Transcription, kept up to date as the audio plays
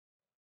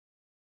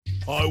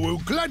I will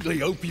gladly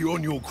help you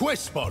on your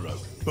quest, Spyro.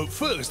 But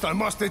first, I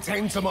must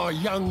attend to my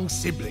young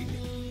sibling.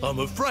 I'm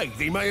afraid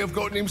he may have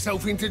gotten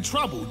himself into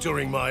trouble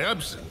during my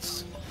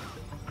absence.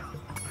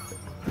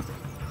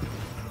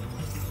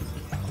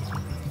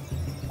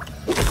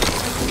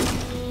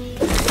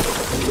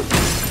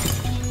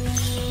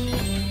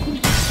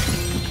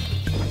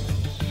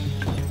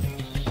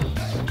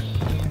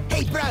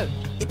 Hey, bro,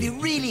 it'd be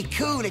really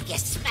cool if you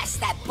smashed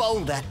that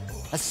boulder.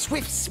 A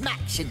swift smack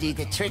should do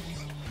the trick.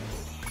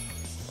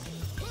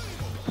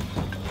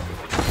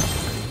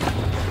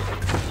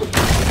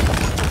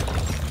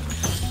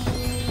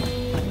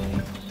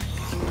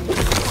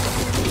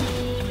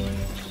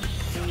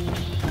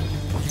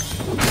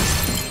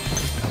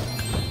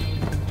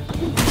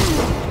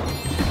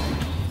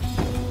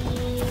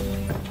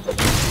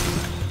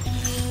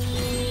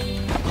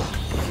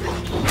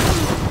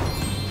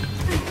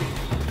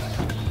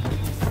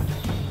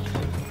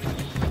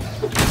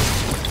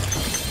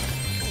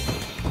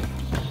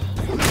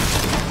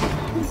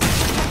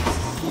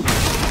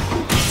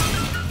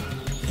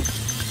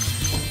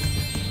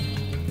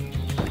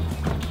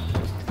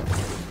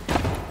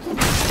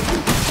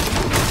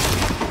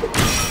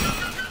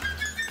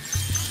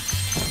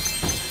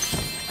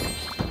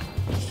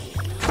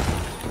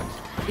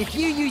 If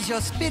you use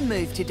your spin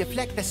move to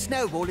deflect the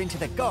snowball into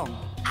the gong,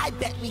 I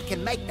bet we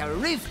can make the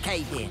roof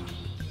cave in.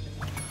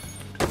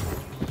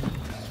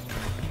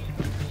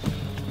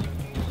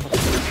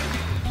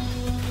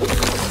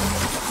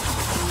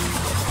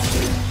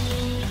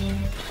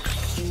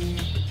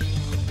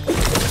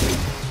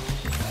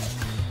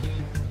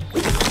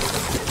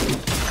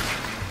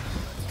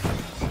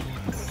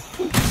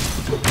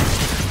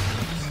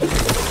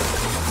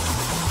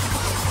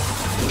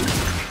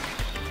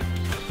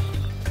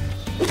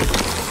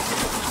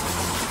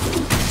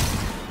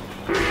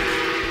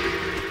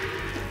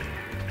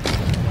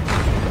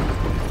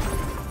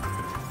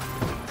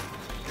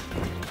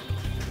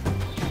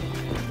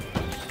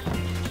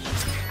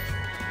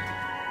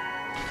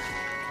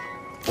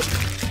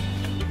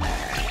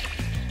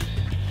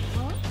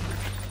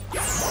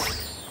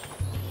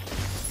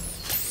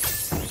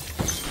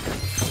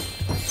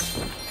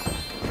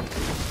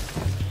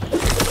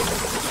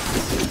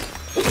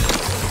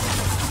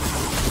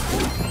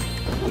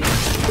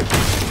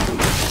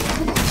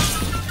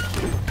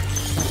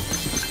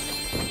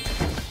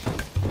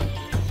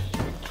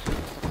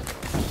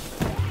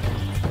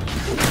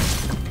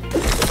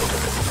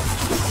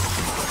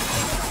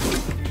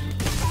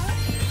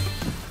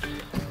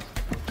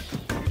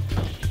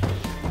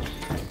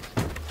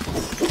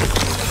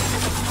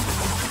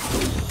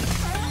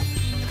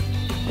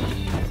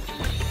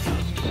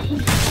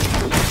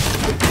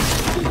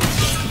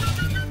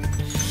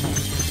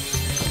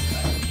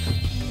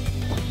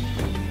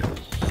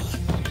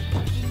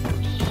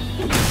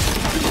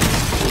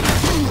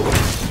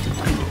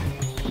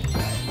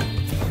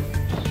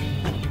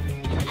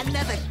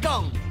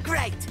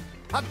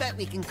 I bet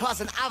we can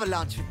cause an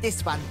avalanche with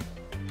this one.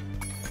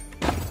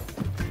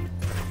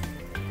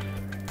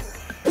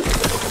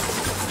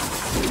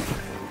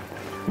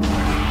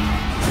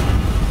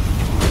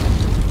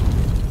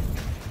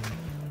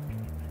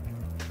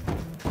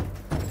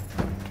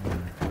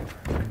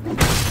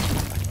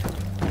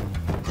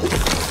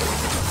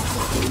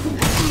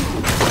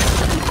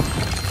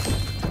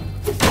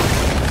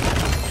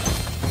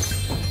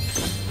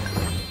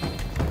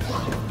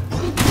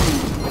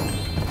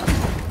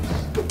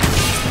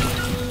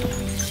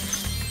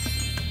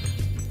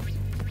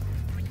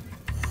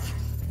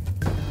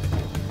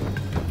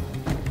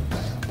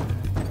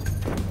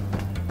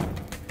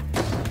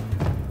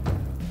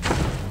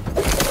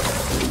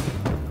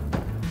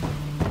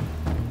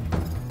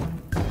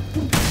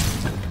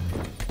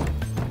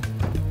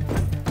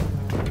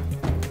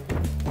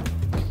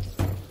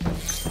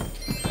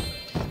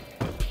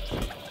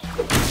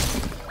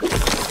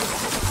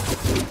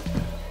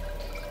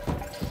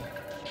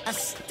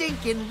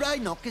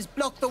 Reignited has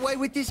blocked the way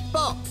with this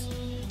box.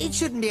 It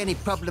shouldn't be any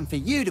problem for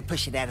you to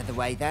push it out of the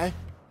way, though.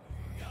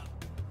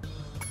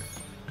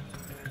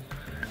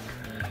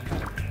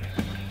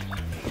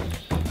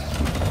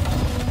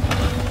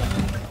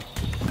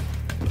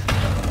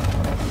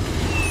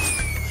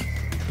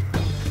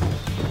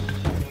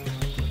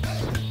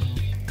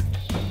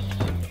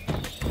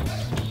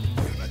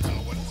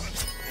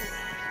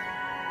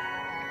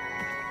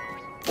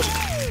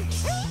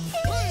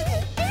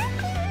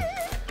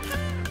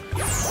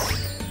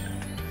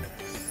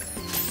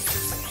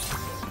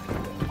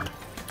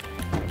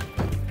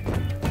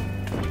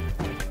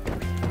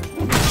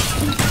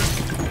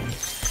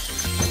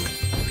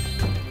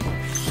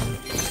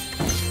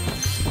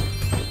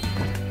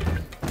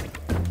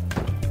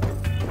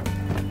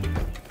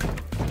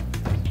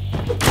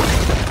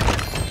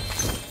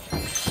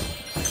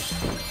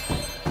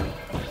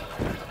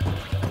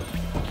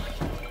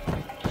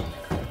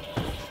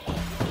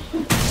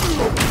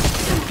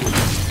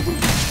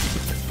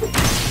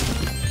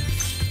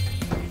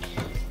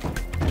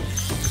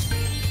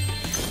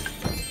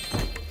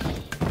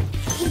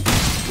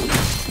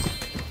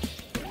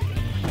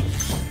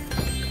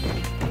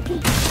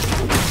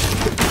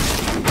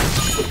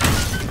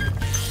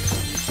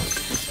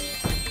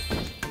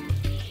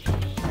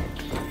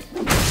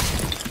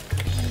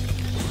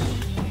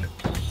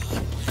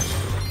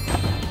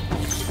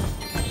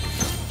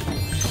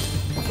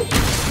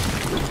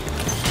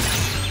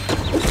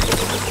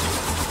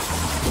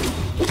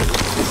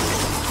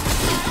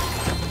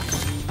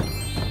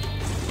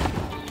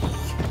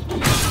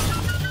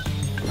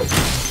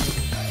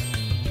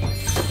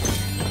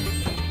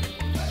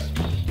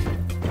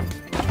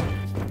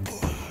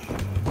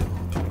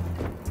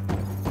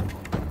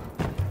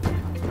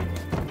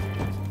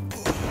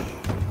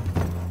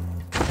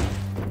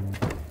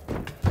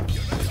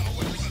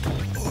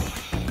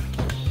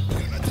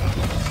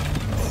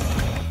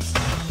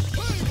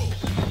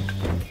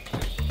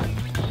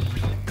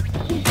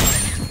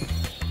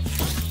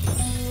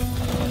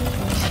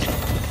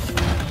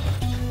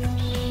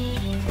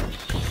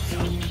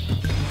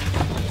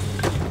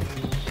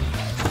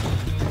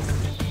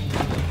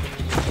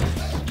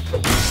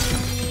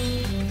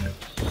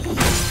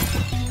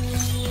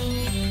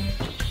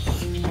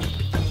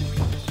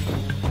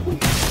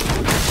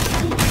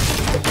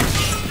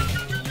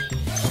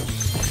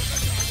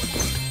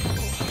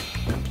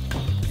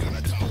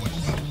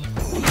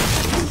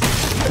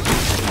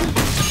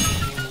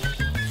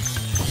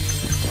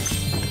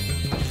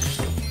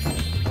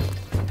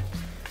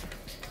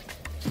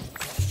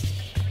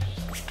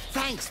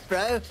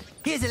 bro.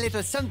 Here's a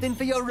little something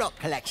for your rock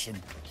collection.